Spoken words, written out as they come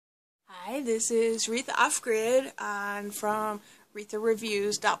Hi, this is Retha Offgrid from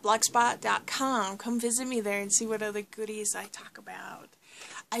rethareviews.blogspot.com. Come visit me there and see what other goodies I talk about.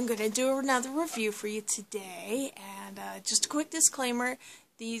 I'm going to do another review for you today, and just a quick disclaimer,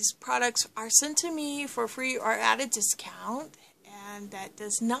 these products are sent to me for free or at a discount, and that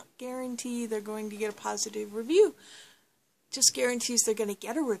does not guarantee they're going to get a positive review. Just guarantees they're going to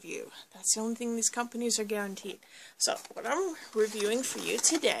get a review. That's the only thing these companies are guaranteed. So what I'm reviewing for you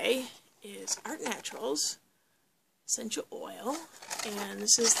today is Art Naturals essential oil, and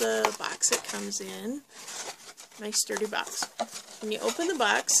this is the box it comes in. Nice sturdy box. When you open the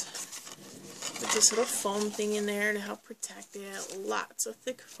box, with this little foam thing in there to help protect it, lots of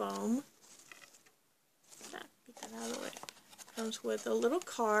thick foam. Get that out of the way. Comes with a little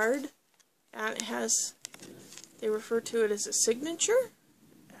card, and it has, they refer to it as a signature,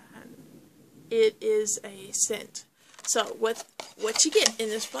 and it is a scent. So what you get in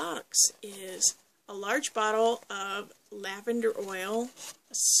this box is a large bottle of lavender oil,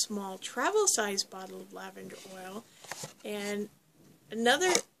 a small travel size bottle of lavender oil, and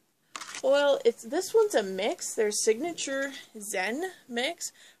another oil. This one's a mix. There's Signature Zen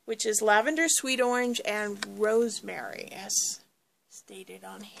mix, which is lavender, sweet orange, and rosemary, as stated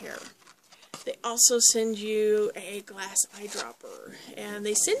on here. They also send you a glass eyedropper, and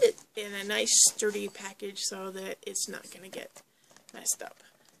they send it in a nice sturdy package so that it's not going to get messed up.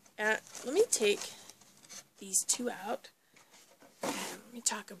 Let me take these two out, and let me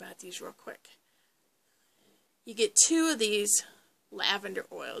talk about these real quick. You get two of these lavender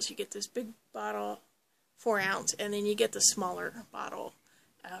oils. You get this big bottle, 4 ounce, and then you get the smaller bottle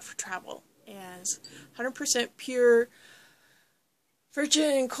for travel. And it's 100% pure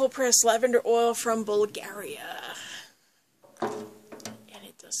virgin cold-pressed lavender oil from Bulgaria. And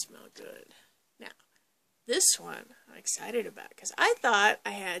it does smell good. Now, this one I'm excited about because I thought I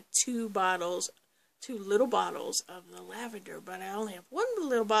had two little bottles of the lavender, but I only have one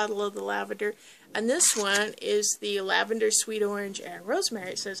little bottle of the lavender. And this one is the lavender, sweet orange, and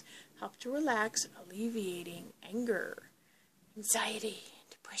rosemary. It says, help to relax, alleviating anger, anxiety,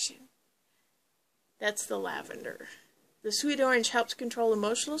 depression. That's the lavender. The sweet orange helps control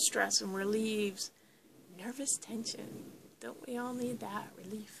emotional stress and relieves nervous tension. Don't we all need that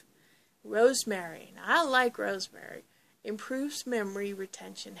relief? Rosemary. Now, I like rosemary. Improves memory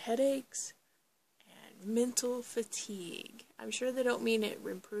retention, headaches, and mental fatigue. I'm sure they don't mean it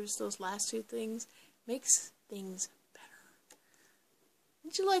improves those last two things. Makes things better.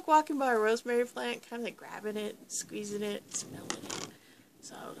 Don't you like walking by a rosemary plant, kind of like grabbing it, squeezing it, smelling it?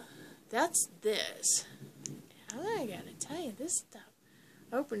 So, that's this. I gotta tell you, this stuff,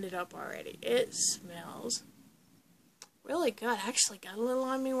 I opened it up already. It smells really good. Actually got a little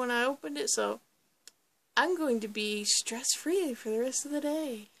on me when I opened it, so I'm going to be stress-free for the rest of the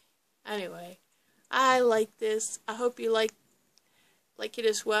day. Anyway, I like this. I hope you like it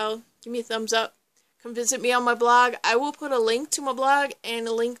as well. Give me a thumbs up. Come visit me on my blog. I will put a link to my blog and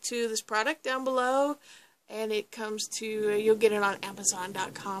a link to this product down below, and it comes to, you'll get it on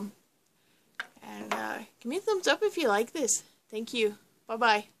Amazon.com. And give me a thumbs up if you like this. Thank you.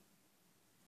 Bye-bye.